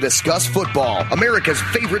opportunity to discuss football, America's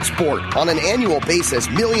favorite sport. On an annual basis,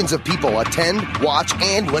 millions of people attend, watch,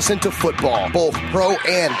 and listen to football, both pro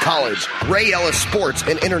and college. Ray Ellis Sports,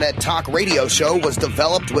 an internet talk radio show, was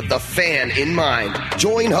developed with the fan in mind.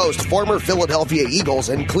 Join host, former Philadelphia Eagles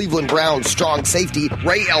and Cleveland Browns strong safety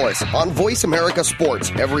Ray Ellis on Voice America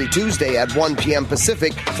Sports every Tuesday at 1 p.m.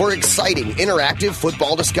 Pacific for exciting, interactive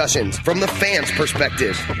football discussions from the fans'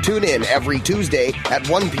 perspective. Tune in every Tuesday at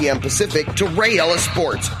 1 p.m. Pacific to Ray Ellis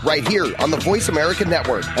Sports right here on the Voice America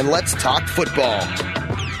Network, and let's talk football.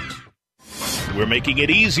 We're making it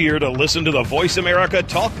easier to listen to the Voice America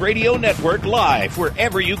Talk Radio Network live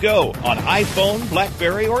wherever you go on iPhone,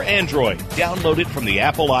 BlackBerry, or Android. Download it from the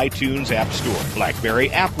Apple iTunes App Store, BlackBerry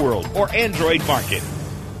App World, or Android Market.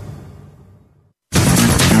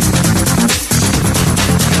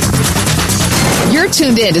 You're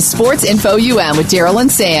tuned in to Sports Info UM with Daryl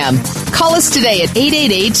and Sam. Call us today at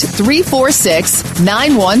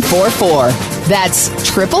 888-346-9144. That's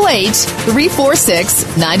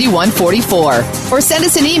 888-346-9144. Or send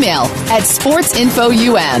us an email at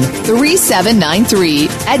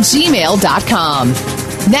sportsinfoum3793@gmail.com.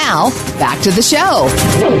 Now, back to the show.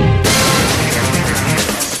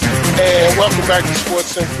 And welcome back to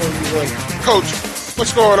Sports Info UM. Coach,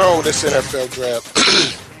 what's going on with this NFL draft?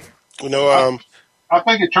 I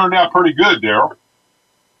think it turned out pretty good, Daryl.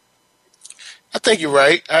 I think you're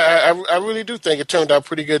right. I really do think it turned out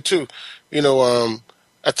pretty good too.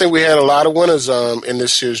 I think we had a lot of winners in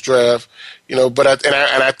this year's draft. But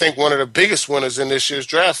I think one of the biggest winners in this year's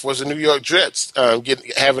draft was the New York Jets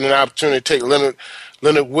having an opportunity to take Leonard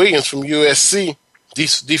Williams from USC,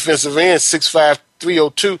 defensive end, 6'5",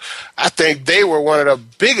 302. I think they were one of the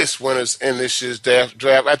biggest winners in this year's draft.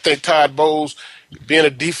 I think Todd Bowles, being a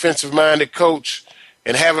defensive-minded coach,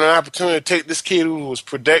 and having an opportunity to take this kid who was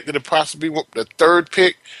projected to possibly be the third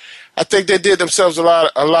pick, I think they did themselves a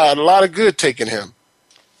lot of good taking him.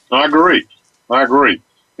 I agree.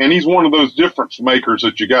 And he's one of those difference makers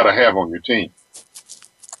that you got to have on your team.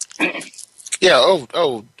 Yeah,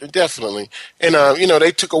 definitely. And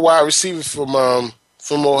they took a wide receiver from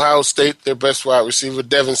Ohio State, their best wide receiver,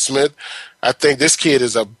 Devin Smith. I think this kid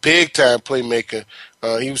is a big-time playmaker.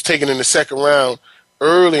 He was taken in the second round.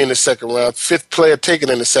 Early in the second round, fifth player taken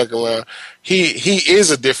in the second round. He is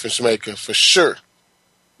a difference maker for sure.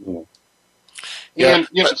 Yeah. And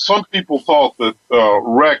some people thought that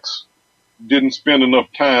Rex didn't spend enough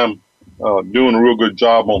time doing a real good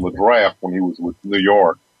job on the draft when he was with New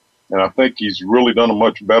York, and I think he's really done a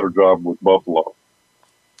much better job with Buffalo.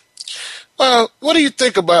 Well, what do you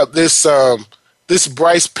think about this this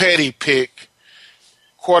Bryce Petty pick,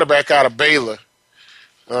 quarterback out of Baylor?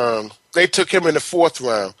 They took him in the fourth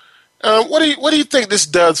round. What do you think this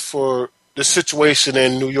does for the situation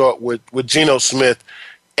in New York with Geno Smith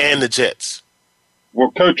and the Jets?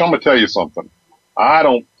 Well, Coach, I'm going to tell you something. I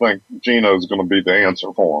don't think Geno's going to be the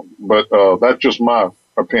answer for him, but that's just my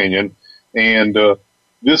opinion. And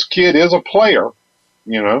this kid is a player,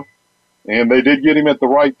 and they did get him at the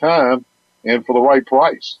right time and for the right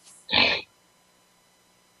price.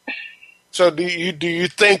 So do you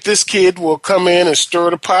think this kid will come in and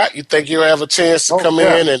stir the pot? You think he'll have a chance to come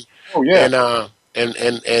in and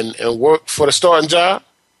work for the starting job?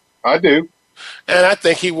 I do. And I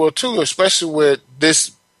think he will too, especially with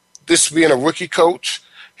this being a rookie coach,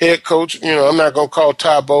 head coach. I'm not going to call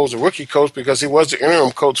Todd Bowles a rookie coach because he was the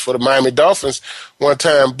interim coach for the Miami Dolphins one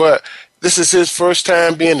time, but this is his first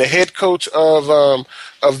time being the head coach of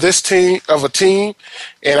this team, of a team,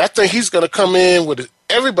 and I think he's going to come in with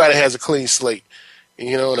everybody has a clean slate, and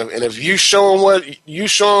if you showing what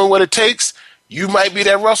it takes, you might be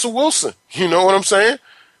that Russell Wilson. You know what I'm saying?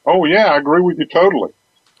 Oh, yeah, I agree with you totally.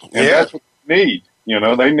 And Yeah. that's what they need. You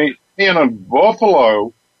know, they need, and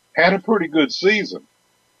Buffalo had a pretty good season,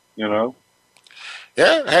 you know.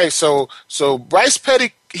 Yeah. Hey, so Bryce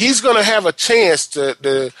Petty, he's going to have a chance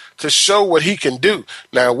to show what he can do.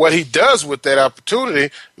 Now, what he does with that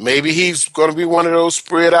opportunity, maybe he's going to be one of those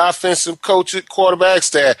spread offensive coaches, quarterbacks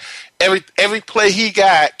that every play he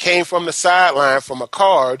got came from the sideline from a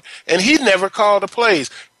card, and he never called the plays.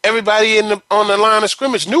 Everybody on the line of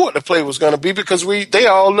scrimmage knew what the play was going to be because they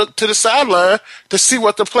all looked to the sideline to see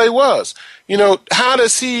what the play was. You know, how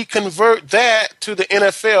does he convert that to the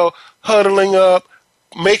NFL, huddling up,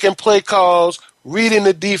 making play calls, reading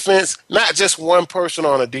the defense, not just one person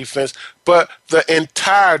on a defense, but the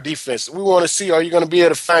entire defense? We want to see, are you going to be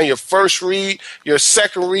able to find your first read, your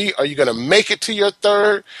second read? Are you going to make it to your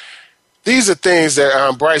third? These are things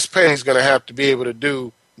that Bryce Petty is going to have to be able to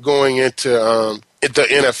do going into the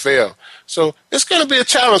NFL. So it's going to be a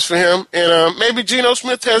challenge for him. And maybe Geno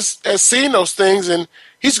Smith has seen those things, and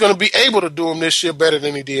he's going to be able to do them this year better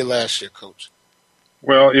than he did last year, Coach.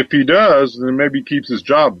 Well, if he does, then maybe he keeps his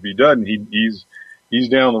job. If he doesn't, he's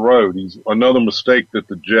down the road. He's another mistake that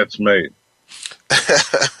the Jets made.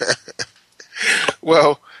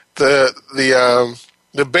 Well, the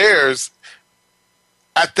Bears,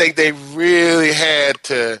 I think they really had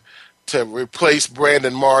to replace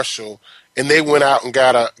Brandon Marshall, and they went out and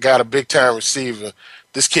got a big time receiver.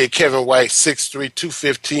 This kid Kevin White, 6'3",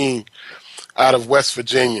 215, out of West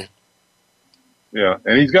Virginia. Yeah,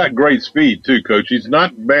 and he's got great speed too, Coach. He's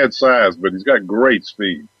not bad size, but he's got great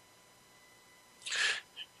speed.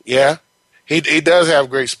 Yeah, he does have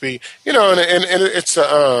great speed. You know, and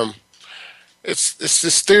it's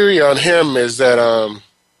this theory on him is that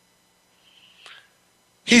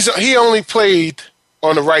he only played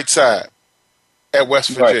on the right side at West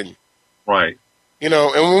Virginia. Right. You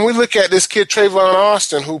know, and when we look at this kid Trayvon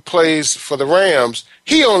Austin, who plays for the Rams,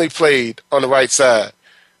 he only played on the right side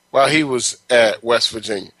while he was at West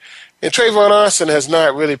Virginia. And Trayvon Austin has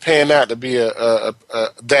not really panned out to be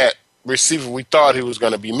that receiver we thought he was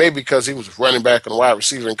going to be, maybe because he was running back and wide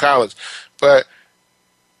receiver in college. But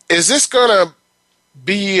is this going to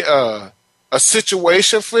be a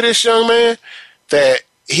situation for this young man that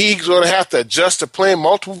he's going to have to adjust to playing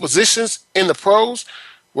multiple positions in the pros,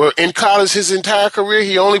 where in college his entire career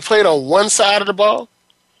he only played on one side of the ball?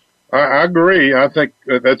 I agree. I think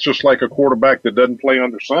that's just like a quarterback that doesn't play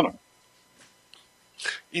under center.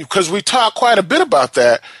 Because we talk quite a bit about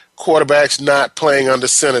that, quarterbacks not playing under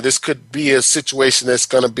center. This could be a situation that's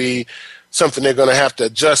going to be something they're going to have to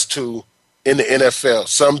adjust to in the NFL.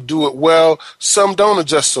 Some do it well, some don't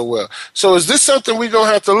adjust so well. So is this something we're going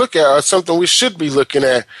to have to look at, or something we should be looking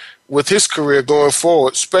at with his career going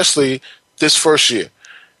forward, especially this first year?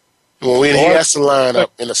 When he has to line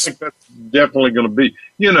up in a... I think that's definitely going to be.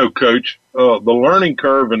 You know, Coach, the learning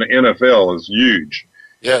curve in the NFL is huge.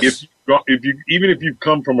 Yes. Even if you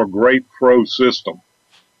come from a great pro system,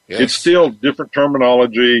 yes, it's still different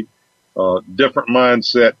terminology, different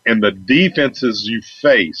mindset, and the defenses you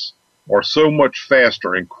face are so much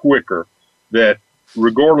faster and quicker that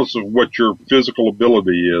regardless of what your physical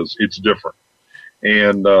ability is, it's different.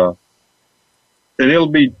 And it'll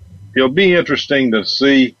be interesting to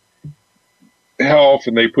see how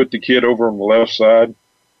often they put the kid over on the left side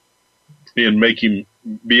and make him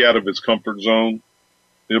be out of his comfort zone.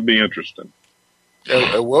 It'll be interesting.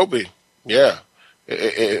 It will be, yeah.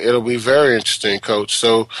 It'll be very interesting, Coach.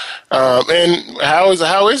 So, and how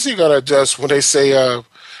is he going to adjust when they say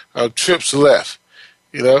trips left?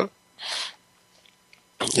 You know,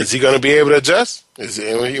 is he going to be able to adjust?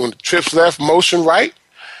 When trips left, motion right?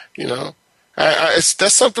 You know,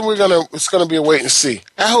 that's something it's gonna be a wait and see.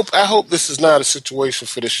 I hope this is not a situation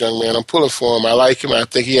for this young man. I'm pulling for him. I like him. I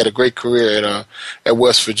think he had a great career at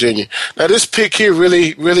West Virginia. Now this pick here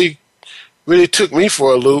really took me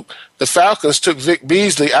for a loop. The Falcons took Vic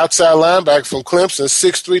Beasley, outside linebacker from Clemson,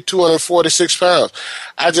 6'3", 246 pounds.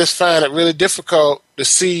 I just find it really difficult to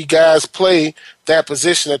see guys play that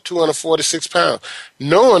position at 246 pounds,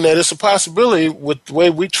 knowing that it's a possibility with the way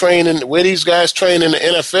we train and the way these guys train in the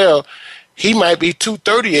NFL. He might be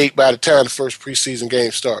 238 by the time the first preseason game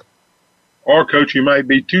start. Or, Coach, he might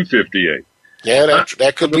be 258. Yeah,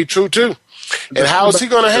 that could be true, too. And how is he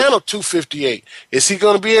going to handle 258? Is he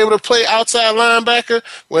going to be able to play outside linebacker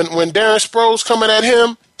when Darren Sproles coming at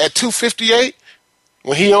him at 258?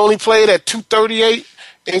 When he only played at 238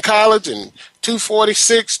 in college and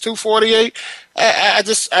 246, 248? I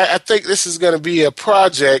think this is going to be a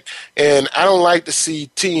project, and I don't like to see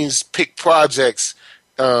teams pick projects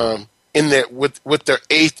in there with their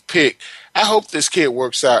eighth pick. I hope this kid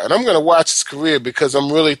works out, and I'm going to watch his career because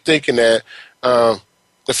I'm really thinking that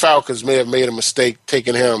the Falcons may have made a mistake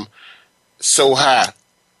taking him so high.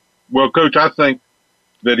 Well, Coach, I think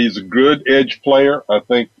that he's a good edge player. I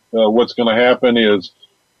think what's going to happen is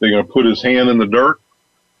they're going to put his hand in the dirt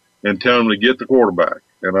and tell him to get the quarterback.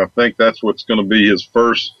 And I think that's what's going to be his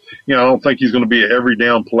first. I don't think he's going to be an every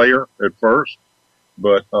down player at first,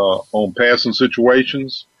 but on passing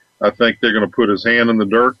situations, I think they're going to put his hand in the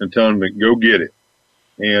dirt and tell him to go get it.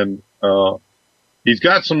 And he's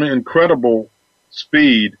got some incredible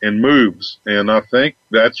speed and moves, and I think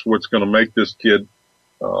that's what's going to make this kid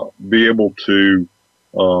be able to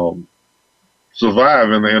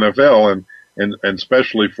survive in the NFL, and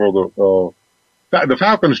especially for the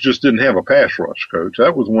Falcons just didn't have a pass rush, Coach.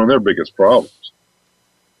 That was one of their biggest problems.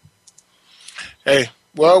 Hey,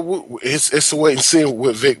 well, it's a wait and see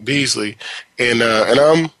with Vic Beasley, and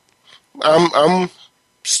I'm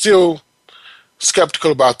still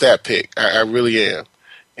skeptical about that pick. I really am,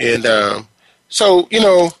 and so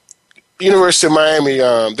University of Miami,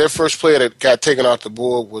 their first player that got taken off the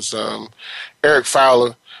board was Eric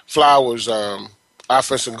Flowers,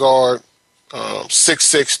 offensive guard,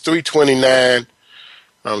 6'6", 329.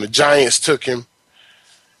 The Giants took him.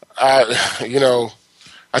 I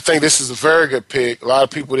think this is a very good pick. A lot of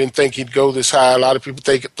people didn't think he'd go this high. A lot of people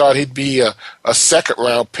thought he'd be a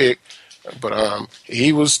second-round pick, but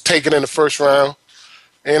he was taken in the first round,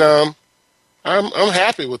 and I'm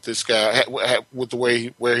happy with this guy with the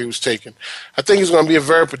way where he was taken. I think he's going to be a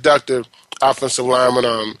very productive offensive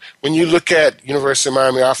lineman. When you look at University of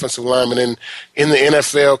Miami offensive linemen in the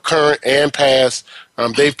NFL, current and past,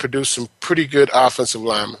 they've produced some pretty good offensive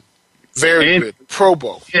linemen. Very good. Pro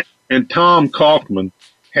Bowl. And Tom Kaufman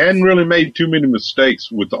hadn't really made too many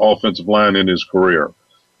mistakes with the offensive line in his career.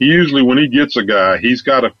 He usually, when he gets a guy, he's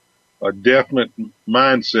got a definite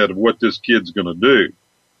mindset of what this kid's going to do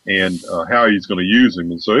and how he's going to use him.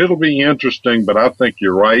 And so it'll be interesting, but I think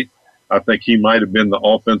you're right. I think he might have been the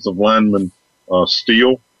offensive lineman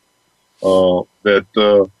steal that,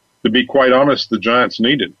 to be quite honest, the Giants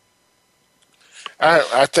needed.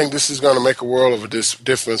 I think this is going to make a world of a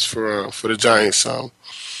difference for the Giants.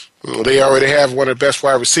 They already have one of the best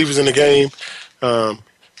wide receivers in the game.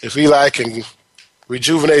 If Eli can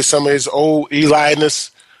rejuvenate some of his old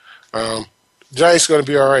Eli-ness, Giants are going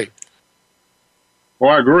to be all right.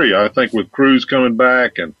 Well, I agree. I think with Cruz coming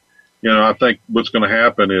back, and I think what's going to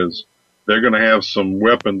happen is they're going to have some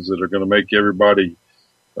weapons that are going to make everybody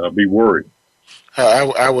be worried.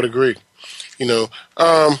 I would agree.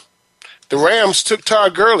 The Rams took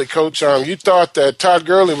Todd Gurley, Coach. You thought that Todd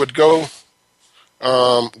Gurley would go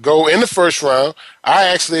in the first round. I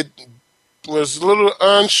actually was a little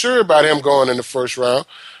unsure about him going in the first round,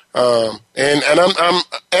 and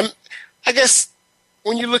I guess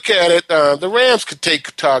when you look at it, the Rams could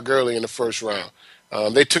take Todd Gurley in the first round.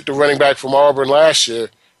 They took the running back from Auburn last year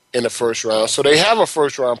in the first round, so they have a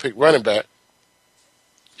first-round pick running back.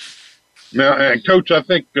 Now, Coach, I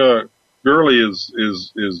think Gurley is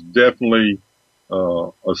definitely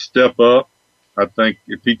a step up. I think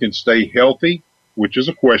if he can stay healthy, which is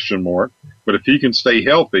a question mark, but if he can stay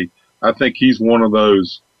healthy, I think he's one of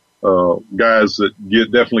those guys that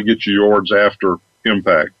definitely get you yards after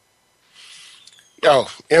impact.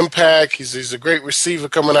 Oh, impact. He's a great receiver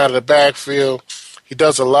coming out of the backfield. He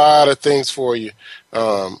does a lot of things for you.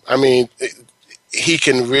 He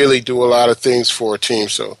can really do a lot of things for a team.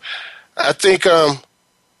 So I think I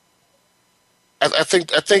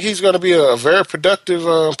think he's going to be a very productive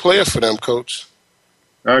player for them, Coach.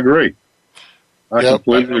 I agree. I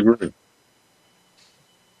completely agree.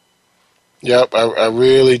 Yep, I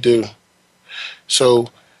really do. So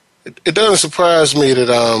it doesn't surprise me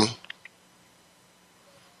that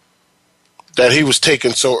that he was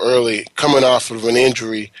taken so early, coming off of an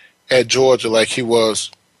injury at Georgia like he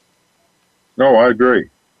was. No, I agree.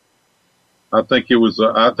 I think it was.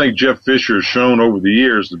 I think Jeff Fisher has shown over the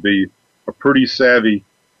years to be a pretty savvy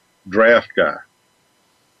draft guy.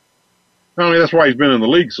 I mean, that's why he's been in the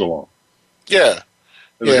league so long. Yeah,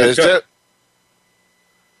 over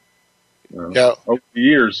the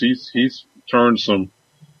years, he's turned some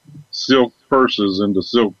silk purses into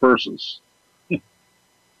silk purses.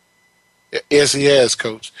 Yes, he has,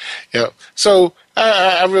 Coach. Yeah. So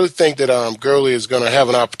I really think that Gurley is going to have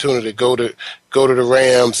an opportunity to go to the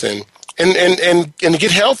Rams and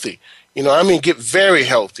get healthy. Get very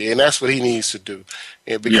healthy, and that's what he needs to do,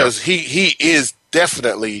 because he is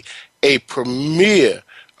definitely a premier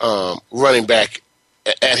running back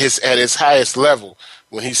at his highest level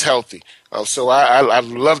when he's healthy. So I'd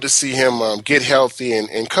love to see him get healthy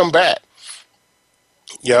and come back.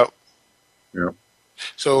 Yep. Yep.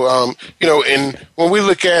 So, and when we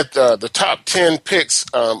look at the top 10 picks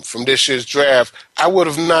from this year's draft, I would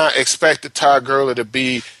have not expected Todd Gurley to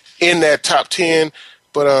be in that top 10,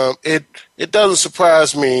 but it doesn't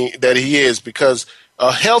surprise me that he is, because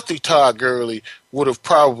a healthy Todd Gurley would have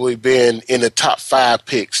probably been in the top 5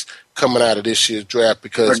 picks coming out of this year's draft,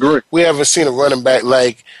 because we haven't seen a running back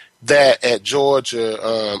like that at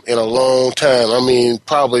Georgia in a long time. I mean,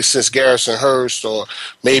 probably since Garrison Hurst, or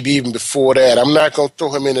maybe even before that. I'm not going to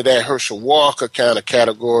throw him into that Herschel Walker kind of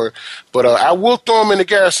category, but I will throw him in the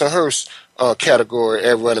Garrison Hurst category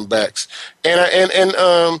at running backs. And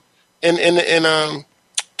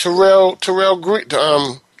Terrell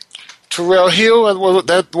Hill, was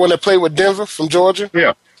that one that played with Denver from Georgia?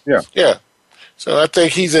 Yeah. So I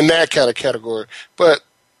think he's in that kind of category. I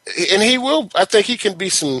think he can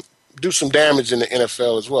do some damage in the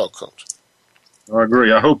NFL as well, Coach. I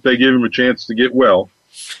agree. I hope they give him a chance to get well.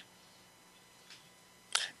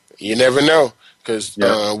 You never know, because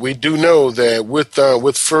we do know that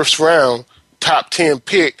with first round, top 10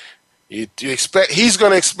 pick, you expect he's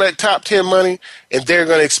going to expect top 10 money, and they're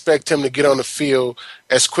going to expect him to get on the field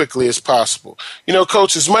as quickly as possible.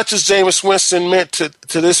 Coach, as much as Jameis Winston meant to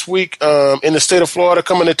this week in the state of Florida,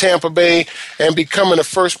 coming to Tampa Bay and becoming the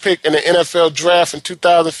first pick in the NFL draft in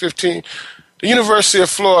 2015, the University of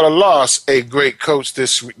Florida lost a great coach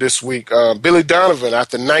this week. Billy Donovan,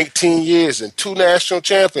 after 19 years and 2 national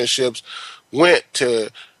championships, went to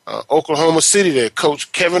Oklahoma City to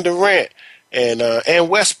coach Kevin Durant and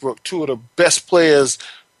Westbrook, 2 of the best players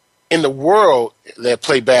in the world that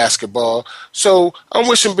play basketball. So I'm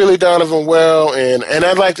wishing Billy Donovan well, and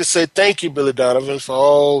I'd like to say thank you, Billy Donovan, for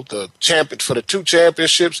all the 2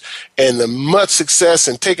 championships and the much success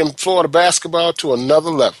in taking Florida basketball to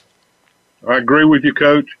another level. I agree with you,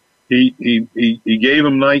 Coach. He gave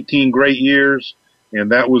him 19 great years,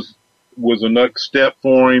 and that was a next step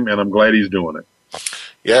for him, and I'm glad he's doing it.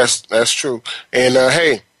 Yes, that's true. And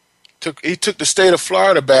he took the state of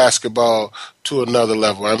Florida basketball to another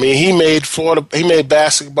level. I mean, he made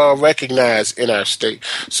basketball recognized in our state.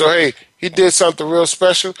 So hey, he did something real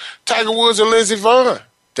special. Tiger Woods and Lindsey Vonn,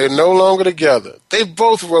 they're no longer together. They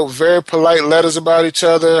both wrote very polite letters about each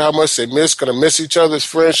other, how much they gonna miss each other's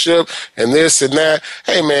friendship and this and that.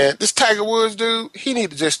 Hey man, this Tiger Woods dude, he need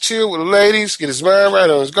to just chill with the ladies, get his mind right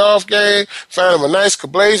on his golf game, find him a nice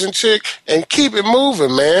Cablasian chick, and keep it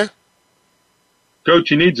moving, man. Coach,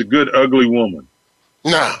 he needs a good ugly woman.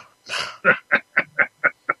 Nah.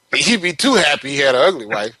 He'd be too happy he had an ugly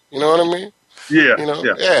wife. You know what I mean? Yeah.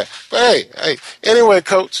 Yeah. But hey. Anyway,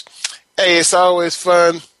 Coach, hey, it's always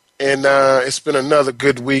fun, and it's been another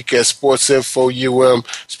good week at Sports Info U.M.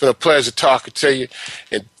 It's been a pleasure talking to you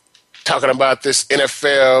and talking about this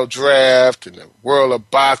NFL draft and the world of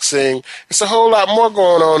boxing. It's a whole lot more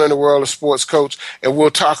going on in the world of sports, Coach, and we'll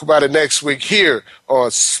talk about it next week here on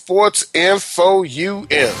Sports Info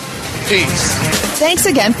U.M. Peace. Thanks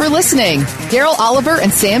again for listening. Daryl Oliver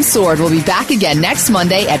and Sam Sword will be back again next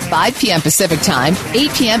Monday at 5 p.m. Pacific Time,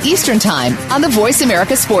 8 p.m. Eastern Time on the Voice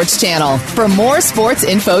America Sports Channel for more Sports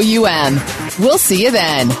Info UM. We'll see you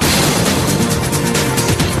then.